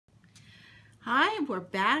Hi, we're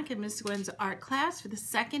back in Miss Gwen's art class for the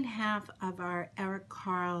second half of our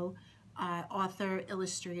Carle author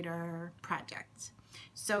illustrator project.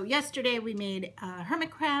 So yesterday we made a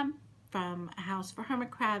hermit crab from A House for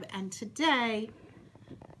Hermit Crab, and today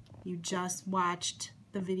you just watched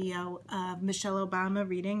the video of Michelle Obama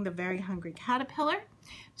reading The Very Hungry Caterpillar.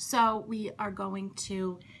 So we are going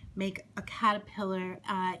to make a caterpillar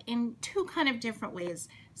in two kind of different ways,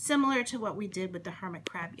 similar to what we did with the hermit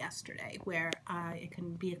crab yesterday, where it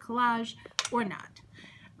can be a collage or not.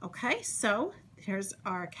 Okay, so here's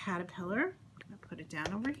our caterpillar. I'm going to put it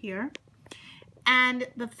down over here. And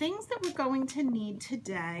the things that we're going to need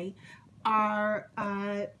today are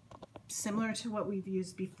similar to what we've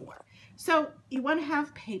used before. So you want to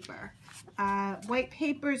have paper. White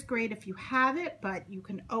paper is great if you have it, but you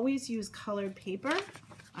can always use colored paper.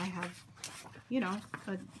 I have,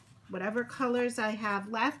 whatever colors I have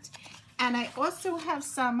left. And I also have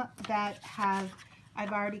some that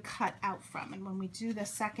I've already cut out from. And when we do the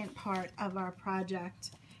second part of our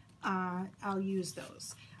project, I'll use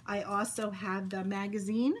those. I also have the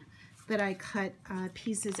magazine that I cut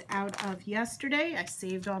pieces out of yesterday. I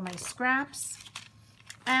saved all my scraps.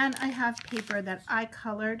 And I have paper that I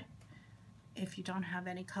colored. If you don't have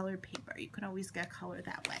any colored paper, you can always get color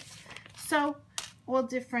that way. So all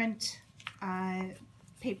different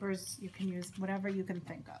papers, you can use whatever you can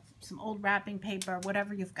think of. Some old wrapping paper,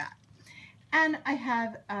 whatever you've got. And I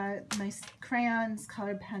have my crayons,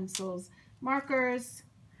 colored pencils, markers.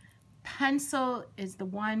 Pencil is the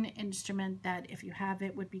one instrument that, if you have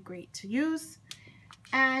it, would be great to use.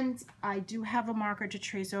 And I do have a marker to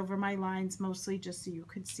trace over my lines, mostly just so you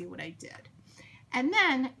could see what I did. And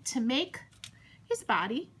then to make his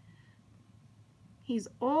body, he's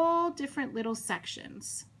all different little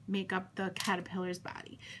sections make up the caterpillar's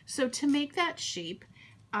body. So to make that shape,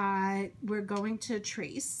 we're going to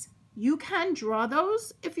trace. You can draw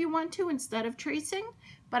those if you want to instead of tracing,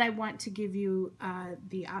 but I want to give you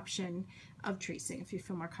the option of tracing if you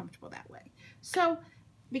feel more comfortable that way. So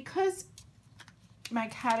because my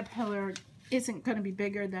caterpillar isn't going to be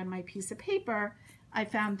bigger than my piece of paper, I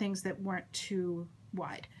found things that weren't too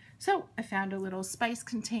wide. So I found a little spice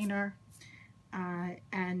container,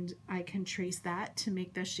 and I can trace that to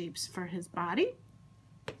make the shapes for his body.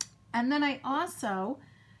 And then I also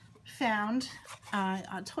found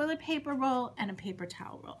a toilet paper roll and a paper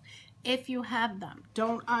towel roll. If you have them,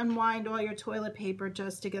 don't unwind all your toilet paper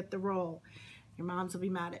just to get the roll. Your moms will be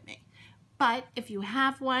mad at me. But if you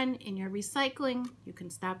have one in your recycling, you can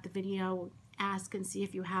stop the video, ask and see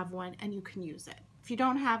if you have one, and you can use it. If you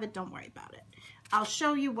don't have it, don't worry about it. I'll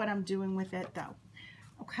show you what I'm doing with it though.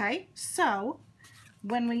 Okay, so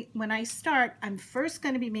when I start, I'm first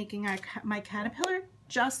going to be making my caterpillar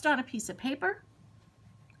just on a piece of paper,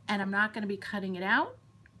 and I'm not going to be cutting it out,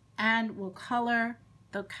 and we'll color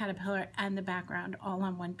the caterpillar and the background all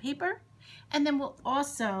on one paper. And then we'll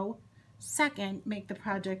also second make the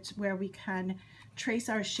project where we can trace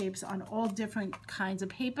our shapes on all different kinds of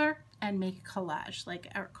paper and make a collage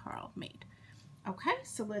like Carle made. Okay,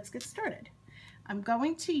 so let's get started. I'm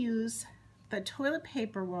going to use the toilet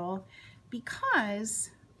paper roll because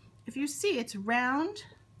if you see, it's round,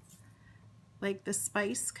 like the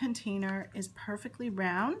spice container is perfectly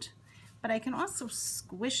round, but I can also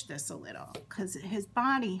squish this a little because his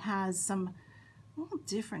body has some all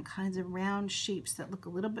different kinds of round shapes that look a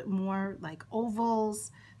little bit more like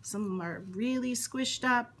ovals. Some of them are really squished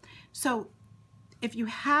up. So if you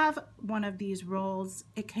have one of these rolls,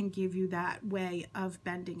 it can give you that way of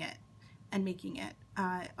bending it and making it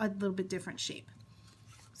a little bit different shape.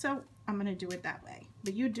 So I'm going to do it that way,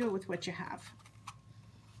 but you do it with what you have.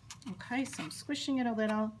 Okay, so I'm squishing it a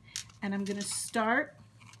little, and I'm going to start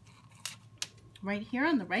right here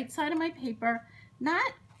on the right side of my paper,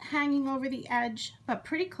 not hanging over the edge, but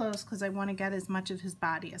pretty close because I want to get as much of his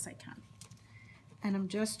body as I can. And I'm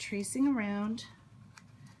just tracing around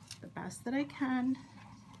the best that I can.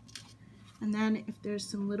 And then if there's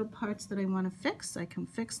some little parts that I want to fix, I can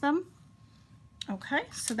fix them. Okay,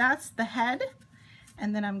 so that's the head.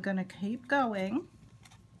 And then I'm going to keep going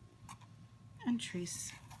and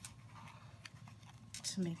trace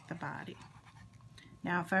to make the body.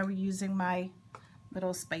 Now, if I were using my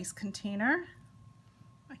little spice container,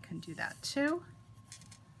 I can do that too.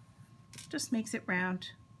 Just makes it round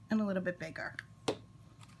and a little bit bigger.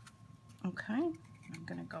 Okay, I'm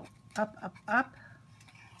going to go up, up, up.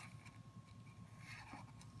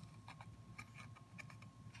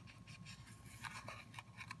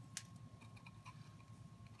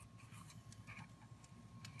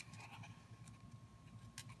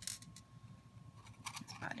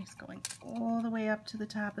 His body's going all the way up to the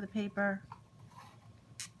top of the paper.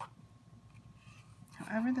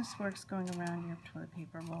 however this works, going around your toilet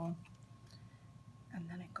paper roll. And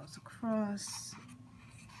then it goes across.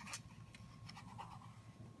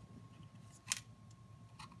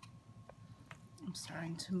 I'm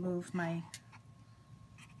starting to move my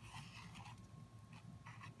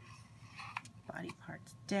body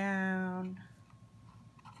parts down.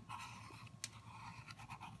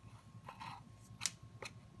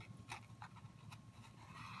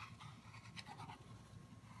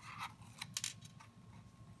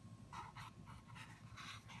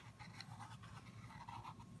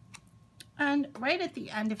 And right at the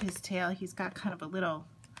end of his tail, he's got kind of a little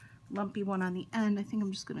lumpy one on the end. I think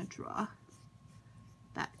I'm just going to draw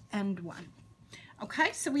that end one.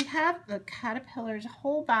 Okay, so we have the caterpillar's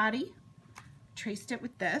whole body. Traced it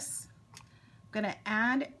with this. I'm going to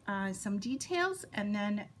add some details, and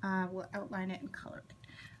then we'll outline it and color it.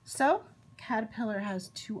 So, caterpillar has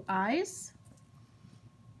 2 eyes.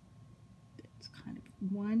 It's kind of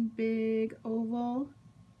one big oval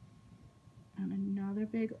and another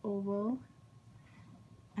big oval.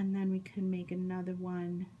 And then we can make another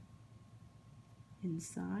one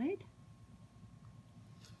inside.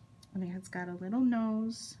 And it's got a little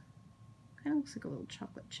nose. Kind of looks like a little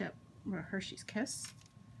chocolate chip or a Hershey's Kiss.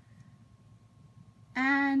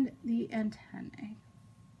 And the antennae.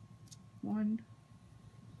 1,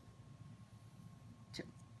 2.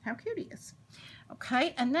 How cute he is.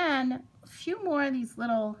 Okay, and then a few more of these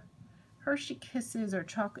little Hershey Kisses or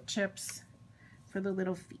chocolate chips for the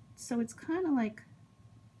little feet. So it's kind of like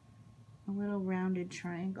a little rounded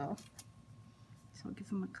triangle. So I'll give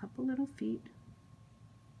him a couple little feet.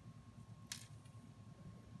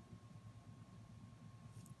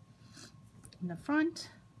 In the front,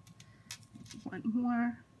 one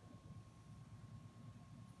more.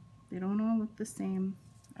 They don't all look the same.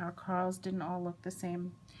 Our Carles didn't all look the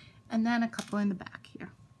same. And then a couple in the back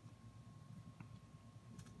here.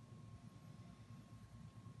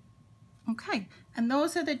 Okay, and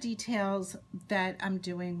those are the details that I'm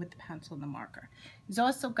doing with the pencil and the marker. He's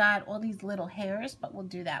also got all these little hairs, but we'll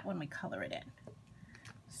do that when we color it in.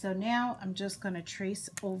 So now I'm just going to trace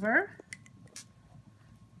over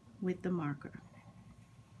with the marker.